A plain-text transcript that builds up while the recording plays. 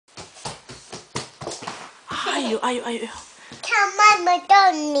呦哎呦哎呦！看妈妈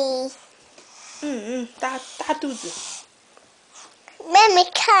逗你。大肚子。妹妹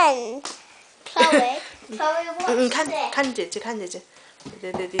看。Chloe，看姐姐，看姐姐。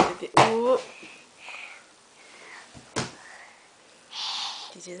对。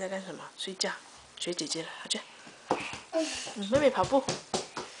姐姐在干什么？睡觉，学姐姐了，好去。妹妹跑步。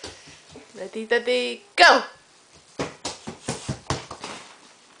Ready, go！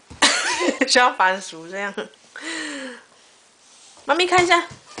 像番薯这样。妈咪看一下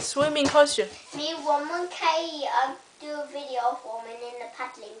 ，swimming costume。我们可以do a video of women in the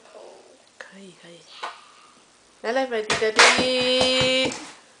paddling pool。可以。来，ready。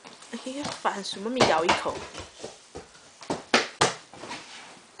哎，番薯，妈咪咬一口。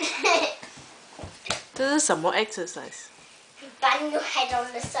这是什么 exercise？ Bang your head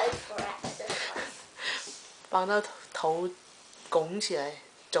on the sofa exercise。把那头拱起来，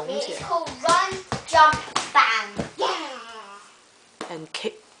肿起来。It's called run, jump, bang. And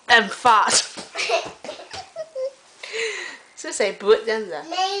kick and fart。是谁不这样子啊？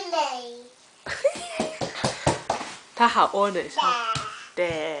妹妹。他好 honest。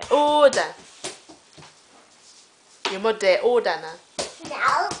对 order。有没有对 order 呢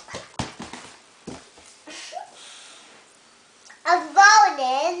No. I'm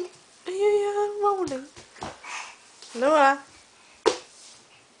rolling. 哎呀 rolling。no 啊。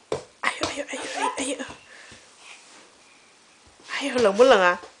哎呦，冷不冷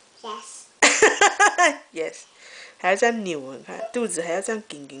啊 Yes.？Yes。还要这样扭，你看肚子还要这样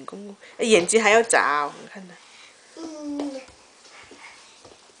紧紧弓弓，眼睛还要眨哦，你看它。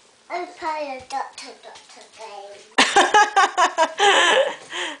I'm playing Doctor game.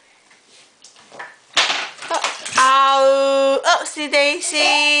 是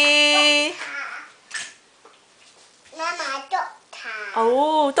Daisy。妈妈 Doctor。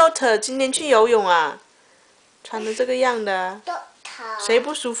哦 ，Doctor 今天去游泳啊，穿的这个样的。Doctor。谁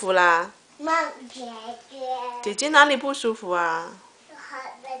不舒服啦？妈姐姐。姐姐哪里不舒服啊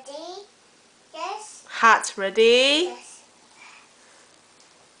Heart ready? Yes.？Heart ready？ Yes.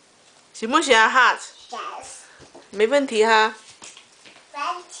 行不行啊 ？Heart？ Yes. 没问题哈。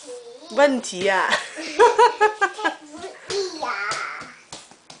问题呀。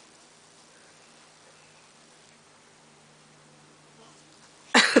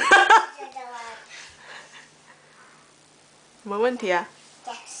什么问题啊？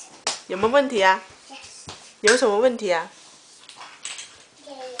 Yes. 有没有问题啊？ Yes. 有什么问题啊？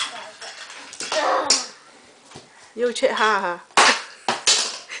又 check heart 哈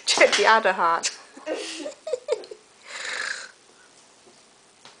，check the other heart。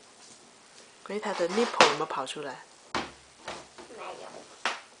所以他的 nipple 有没有跑出来？没有。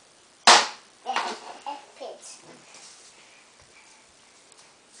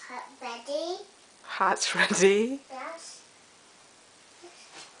Heart ready? Heart ready? Yes.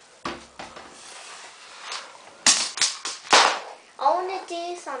 I want to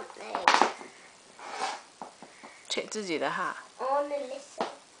do something. check 自己的 heart。 I want to listen.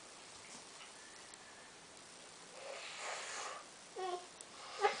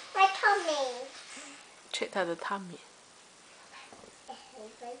 My tummy. check 他的 tummy。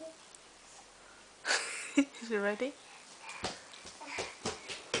 Is it ready?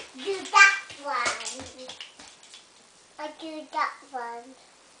 Do that one. I do that one.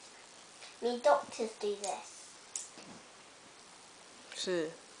 Me doctors do this.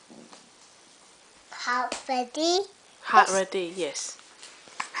 是。Heart ready? Heart ready? Yes.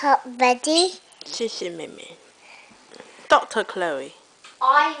 Heart ready? 谢谢妹妹。Dr. Chloe。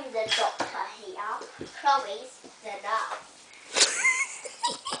 I'm the doctor here. Chloe's the nurse.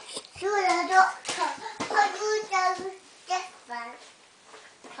 You're the doctor. I do the different.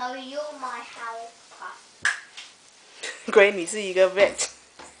 Chloe, you're my helper. 鬼，你是一个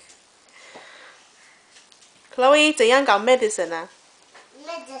vet。Chloe 怎样搞 medicine 啊？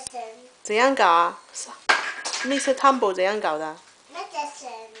 Medicine. 怎样搞啊 ？Mr. Tumble 怎样搞的？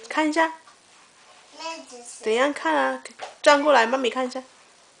 Medicine. 看一下。 Medicine. 怎样看啊？转过来，妈咪看一下。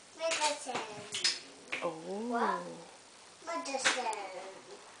 Medicine. 哦。Medicine.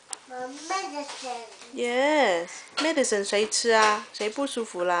 Medicine. Yes. Medicine 谁吃啊？谁不舒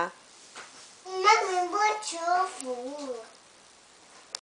服啦？妈咪不舒服。